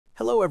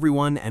Hello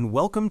everyone and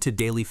welcome to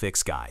Daily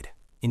Fix Guide.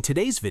 In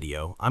today's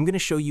video, I'm going to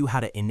show you how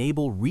to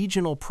enable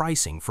regional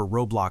pricing for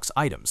Roblox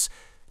items.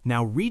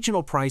 Now,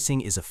 regional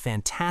pricing is a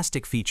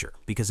fantastic feature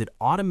because it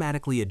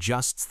automatically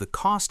adjusts the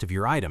cost of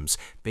your items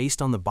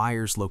based on the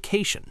buyer's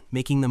location,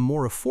 making them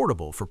more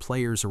affordable for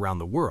players around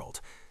the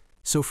world.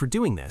 So for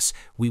doing this,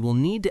 we will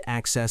need to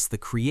access the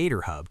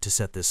Creator Hub to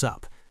set this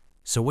up.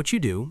 So what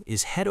you do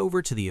is head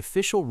over to the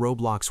official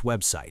Roblox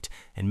website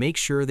and make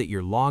sure that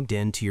you're logged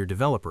in to your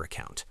developer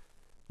account.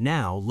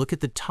 Now, look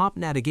at the top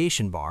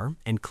navigation bar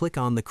and click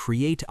on the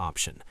Create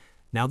option.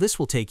 Now this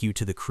will take you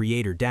to the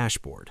Creator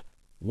dashboard.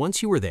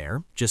 Once you are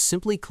there, just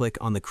simply click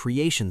on the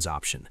Creations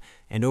option,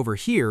 and over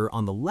here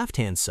on the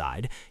left-hand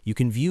side, you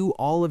can view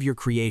all of your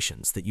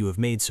creations that you have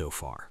made so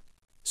far.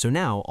 So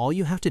now, all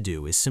you have to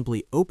do is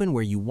simply open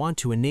where you want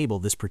to enable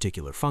this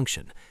particular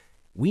function.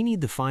 We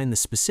need to find the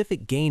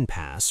specific gain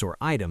pass or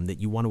item that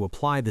you want to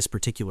apply this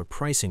particular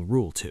pricing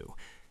rule to.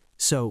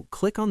 So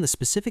click on the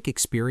specific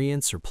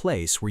experience or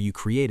place where you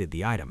created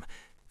the item,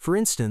 for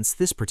instance,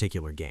 this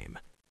particular game.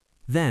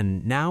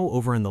 Then, now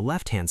over in the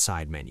left-hand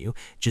side menu,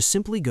 just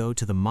simply go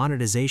to the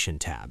Monetization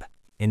tab,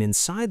 and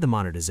inside the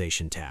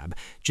Monetization tab,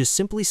 just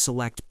simply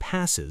select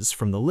Passes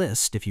from the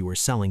list if you are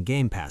selling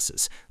game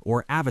passes,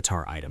 or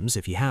avatar items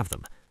if you have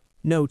them.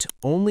 Note,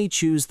 only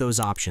choose those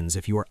options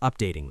if you are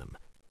updating them.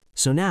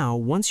 So now,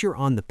 once you're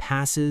on the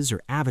passes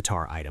or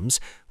avatar items,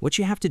 what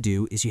you have to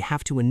do is you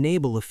have to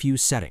enable a few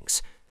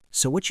settings.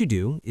 So what you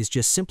do is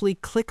just simply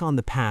click on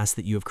the pass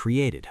that you have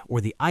created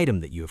or the item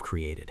that you have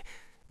created.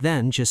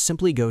 Then just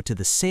simply go to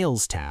the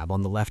Sales tab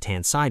on the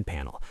left-hand side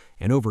panel,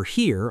 and over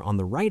here on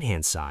the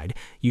right-hand side,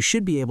 you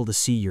should be able to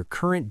see your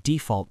current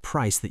default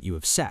price that you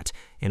have set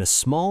and a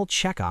small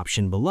check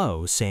option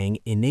below saying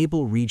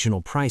Enable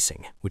Regional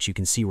Pricing, which you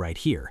can see right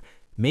here.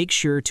 Make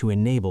sure to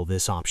enable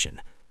this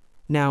option.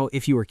 Now,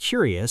 if you are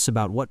curious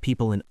about what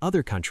people in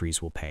other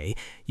countries will pay,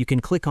 you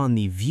can click on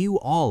the View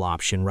All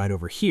option right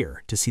over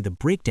here to see the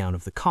breakdown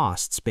of the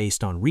costs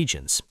based on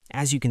regions,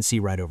 as you can see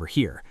right over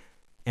here.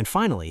 And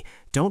finally,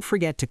 don't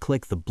forget to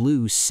click the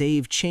blue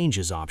Save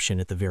Changes option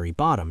at the very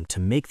bottom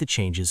to make the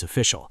changes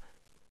official.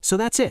 So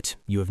that's it.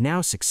 You have now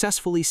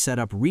successfully set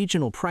up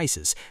regional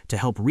prices to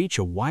help reach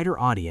a wider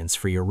audience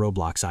for your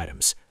Roblox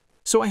items.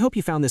 So I hope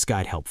you found this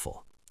guide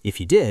helpful. If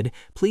you did,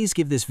 please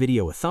give this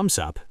video a thumbs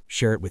up,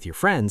 share it with your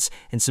friends,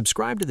 and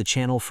subscribe to the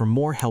channel for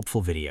more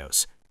helpful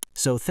videos.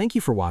 So thank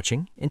you for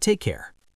watching, and take care.